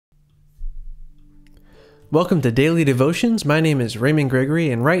Welcome to Daily Devotions. My name is Raymond Gregory,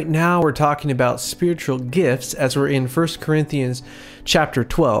 and right now we're talking about spiritual gifts as we're in 1 Corinthians chapter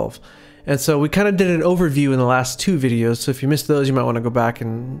 12. And so we kind of did an overview in the last two videos, so if you missed those, you might want to go back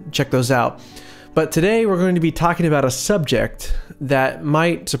and check those out. But today we're going to be talking about a subject that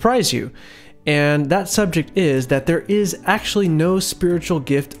might surprise you. And that subject is that there is actually no spiritual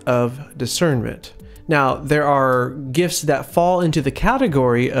gift of discernment. Now, there are gifts that fall into the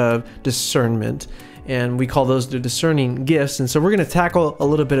category of discernment, and we call those the discerning gifts. And so we're going to tackle a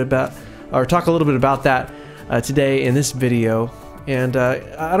little bit about, or talk a little bit about that today in this video. And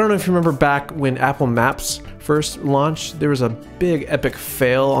I don't know if you remember back when Apple Maps first launched, there was a big epic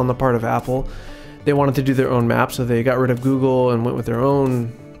fail on the part of Apple. They wanted to do their own maps, so they got rid of Google and went with their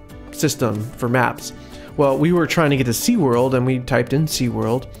own system for maps. Well, we were trying to get to SeaWorld, and we typed in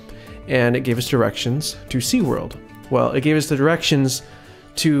SeaWorld, and it gave us directions to SeaWorld. Well, it gave us the directions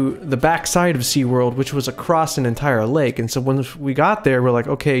to the backside of SeaWorld, which was across an entire lake. And so when we got there, we're like,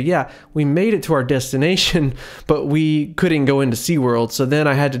 okay, yeah, we made it to our destination, but we couldn't go into SeaWorld. So then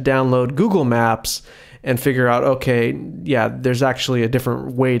I had to download Google Maps and figure out, okay, yeah, there's actually a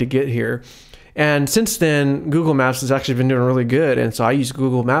different way to get here. And since then, Google Maps has actually been doing really good. And so I use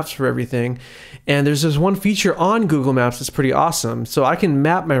Google Maps for everything. And there's this one feature on Google Maps that's pretty awesome. So I can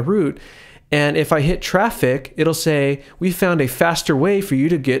map my route, and if I hit traffic, it'll say, we found a faster way for you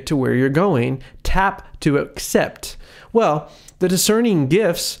to get to where you're going. Tap to accept. Well, the discerning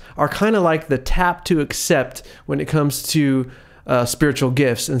gifts are kind of like the tap to accept when it comes to spiritual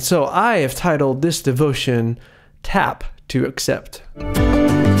gifts. And so I have titled this devotion, Tap to Accept.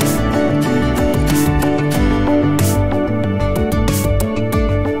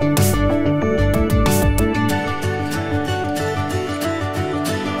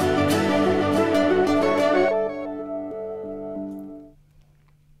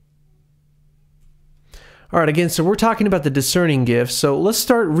 All right, again, so we're talking about the discerning gifts. So let's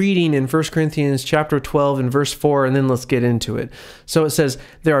start reading in 1 Corinthians chapter 12 and verse 4, and then let's get into it. So it says,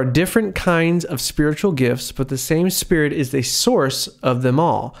 there are different kinds of spiritual gifts, but the same Spirit is the source of them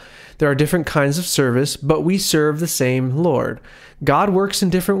all. There are different kinds of service, but we serve the same Lord. God works in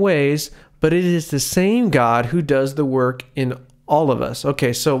different ways, but it is the same God who does the work in all of us.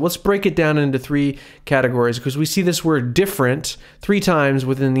 Okay, so let's break it down into three categories, because we see this word different three times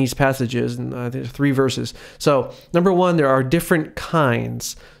within these passages, and there's three verses. So number one, there are different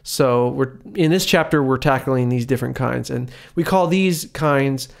kinds. So in this chapter, we're tackling these different kinds, and we call these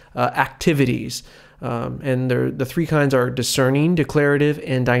kinds activities. And the three kinds are discerning, declarative,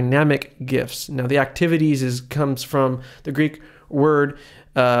 and dynamic gifts. Now, the activities comes from the Greek word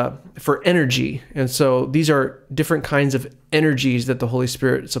for energy. And so these are different kinds of energies that the Holy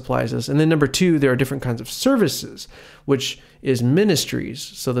Spirit supplies us. And then number two, there are different kinds of services, which is ministries.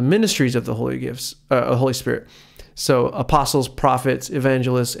 So the ministries of the Holy Spirit. So apostles, prophets,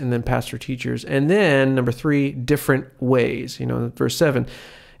 evangelists, and then pastor teachers. And then number three, different ways. Verse 7,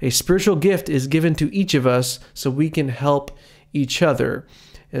 a spiritual gift is given to each of us so we can help each other.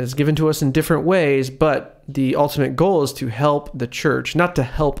 And it's given to us in different ways, but the ultimate goal is to help the church, not to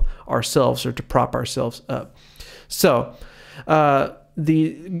help ourselves or to prop ourselves up. So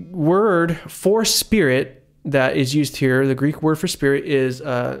the word for spirit that is used here, the Greek word for spirit is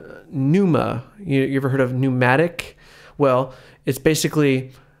pneuma. You ever heard of pneumatic? Well, it's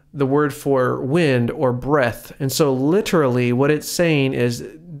basically the word for wind or breath. And so literally what it's saying is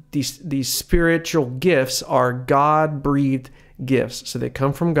these spiritual gifts are God-breathed gifts. So they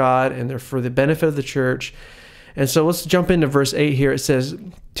come from God, and they're for the benefit of the church. And so let's jump into verse 8 here. It says,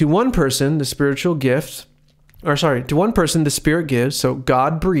 to one person the Spirit gives, so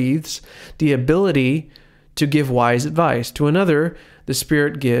God breathes, the ability to give wise advice. To another, the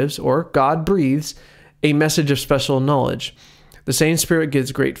Spirit gives, or God breathes, a message of special knowledge. The same Spirit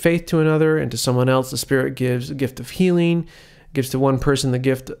gives great faith to another, and to someone else the Spirit gives a gift of healing, gives to one person the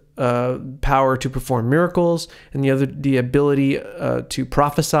gift power to perform miracles, and the other the ability to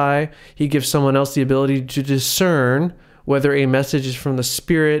prophesy. He gives someone else the ability to discern whether a message is from the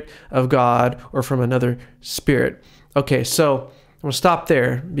Spirit of God or from another spirit. Okay, so I'm going to stop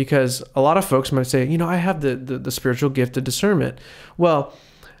there, because a lot of folks might say, I have the spiritual gift of discernment. Well,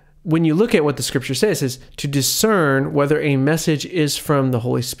 when you look at what the scripture says, it says to discern whether a message is from the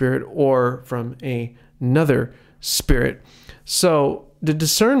Holy Spirit or from another spirit. So the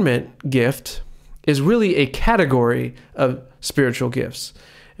discernment gift is really a category of spiritual gifts.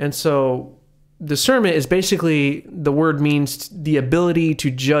 And so discernment is basically, the word means the ability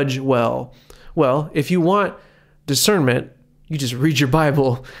to judge well. Well, if you want discernment, you just read your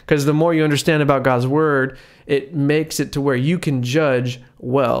Bible, because the more you understand about God's word, it makes it to where you can judge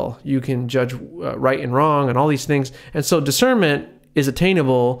well. You can judge right and wrong and all these things. And so discernment is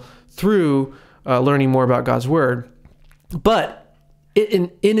attainable through learning more about God's word. But it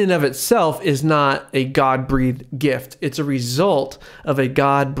in and of itself is not a God-breathed gift. It's a result of a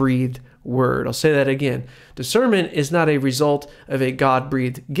God-breathed word. I'll say that again. Discernment is not a result of a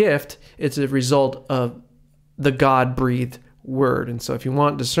God-breathed gift. It's a result of the God-breathed word. And so if you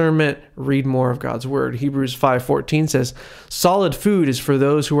want discernment, read more of God's word. Hebrews 5:14 says, "Solid food is for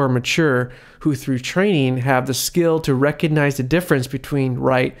those who are mature, who through training have the skill to recognize the difference between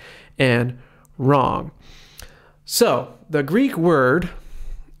right and wrong." So the Greek word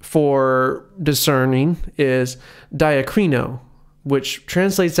for discerning is diakrino, which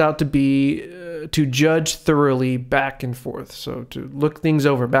translates out to be to judge thoroughly back and forth. So to look things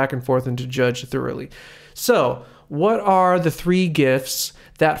over back and forth and to judge thoroughly. So what are the three gifts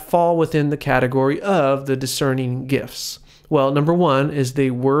that fall within the category of the discerning gifts? Well, number one is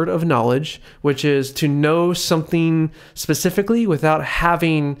the word of knowledge, which is to know something specifically without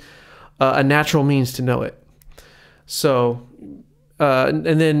having a natural means to know it. So, and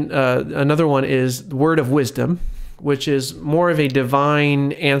then another one is the word of wisdom, which is more of a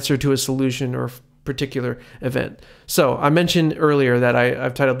divine answer to a solution or particular event. So I mentioned earlier that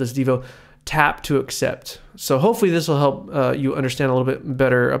I've titled this Devo, Tap to Accept. So hopefully this will help you understand a little bit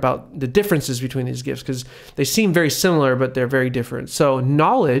better about the differences between these gifts, because they seem very similar, but they're very different. So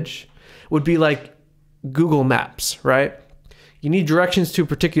knowledge would be like Google Maps, right? You need directions to a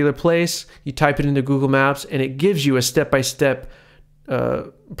particular place, you type it into Google Maps, and it gives you a step-by-step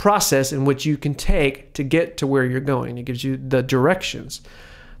process in which you can take to get to where you're going. It gives you the directions.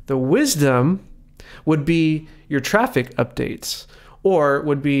 The wisdom would be your traffic updates, or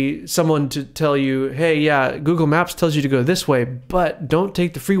would be someone to tell you, hey, yeah, Google Maps tells you to go this way, but don't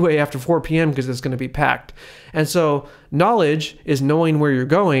take the freeway after 4 p.m. because it's going to be packed. And so knowledge is knowing where you're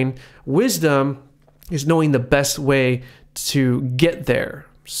going. Wisdom is knowing the best way to get there.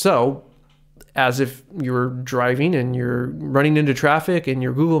 So as if you're driving and you're running into traffic and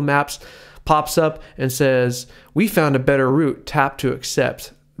your Google Maps pops up and says, we found a better route, tap to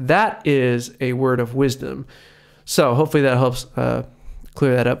accept. That is a word of wisdom. So hopefully that helps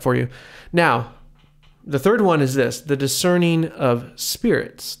clear that up for you. Now, the third one is this, the discerning of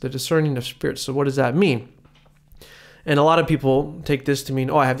spirits, the discerning of spirits. So what does that mean? And a lot of people take this to mean,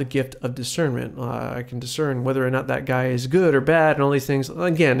 oh, I have the gift of discernment. I can discern whether or not that guy is good or bad and all these things.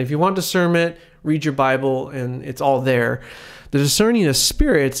 Again, if you want discernment, read your Bible and it's all there. The discerning of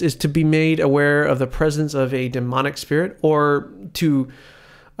spirits is to be made aware of the presence of a demonic spirit, or to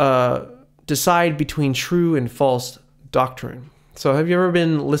decide between true and false doctrine. So have you ever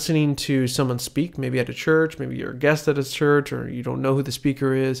been listening to someone speak, maybe at a church, maybe you're a guest at a church, or you don't know who the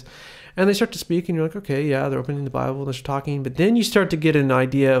speaker is, and they start to speak and you're like, okay, yeah, they're opening the Bible, they're talking, but then you start to get an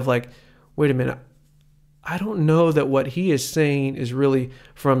idea of like, wait a minute, I don't know that what he is saying is really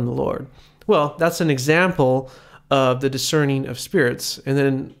from the Lord. Well, that's an example of the discerning of spirits. And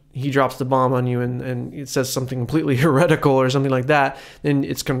then he drops the bomb on you and it says something completely heretical or something like that. Then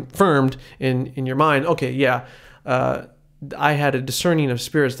it's confirmed in your mind, okay, yeah, I had a discerning of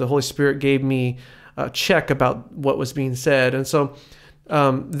spirits. The Holy Spirit gave me a check about what was being said. And so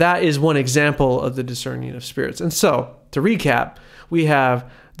that is one example of the discerning of spirits. And so to recap, we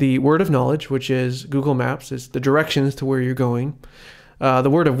have the word of knowledge, which is Google Maps. It's the directions to where you're going. The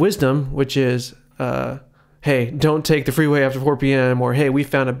word of wisdom, which is, hey, don't take the freeway after 4 p.m. or, hey, we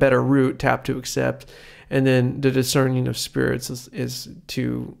found a better route, tap to accept. And then the discerning of spirits is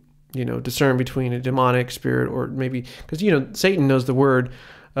to, discern between a demonic spirit, or maybe, because, Satan knows the word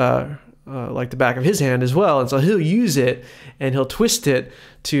like the back of his hand as well. And so he'll use it and he'll twist it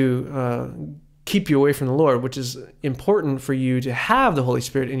to keep you away from the Lord, which is important for you to have the Holy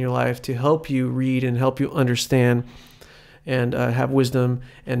Spirit in your life to help you read and help you understand and have wisdom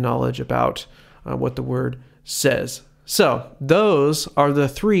and knowledge about what the word says. So those are the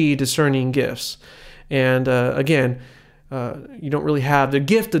three discerning gifts. And again, you don't really have the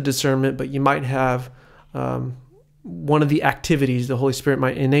gift of discernment, but you might have one of the activities. The Holy Spirit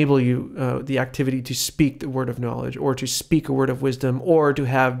might enable you the activity to speak the word of knowledge, or to speak a word of wisdom, or to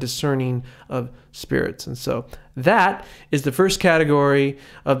have discerning of spirits. And so that is the first category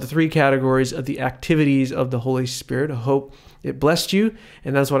of the three categories of the activities of the Holy Spirit. I hope it blessed you,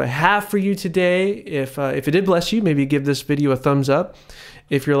 and that's what I have for you today. If it did bless you, maybe give this video a thumbs up.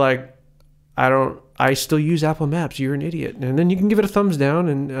 If you're like, I still use Apple Maps, you're an idiot, and then you can give it a thumbs down,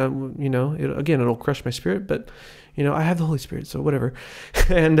 and it'll crush my spirit, but You know, I have the Holy Spirit, so whatever.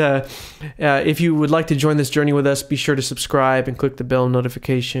 And if you would like to join this journey with us, be sure to subscribe and click the bell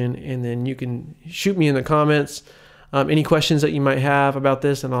notification, and then you can shoot me in the comments any questions that you might have about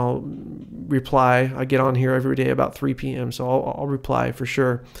this, and I'll reply. I get on here every day about 3 p.m., so I'll reply for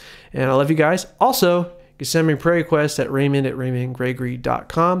sure. And I love you guys. Also, you can send me prayer requests at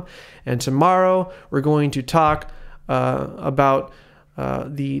raymond@raymondgregory.com. And tomorrow we're going to talk about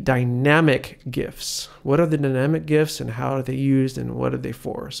the dynamic gifts. What are the dynamic gifts and how are they used and what are they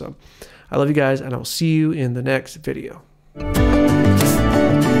for? So I love you guys, and I'll see you in the next video.